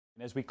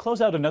As we close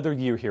out another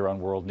year here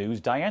on World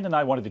News, Diane and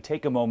I wanted to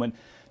take a moment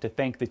to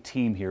thank the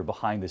team here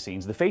behind the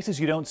scenes, the faces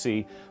you don't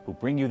see who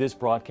bring you this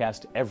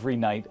broadcast every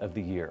night of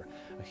the year.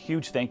 A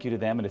huge thank you to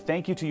them and a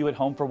thank you to you at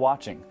home for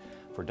watching.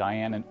 For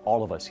Diane and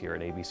all of us here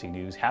at ABC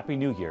News, Happy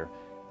New Year.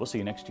 We'll see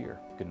you next year.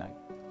 Good night.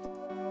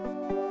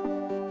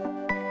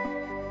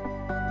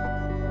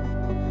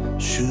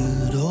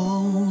 Should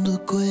old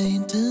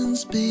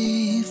acquaintance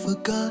be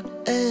forgot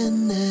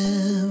and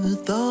never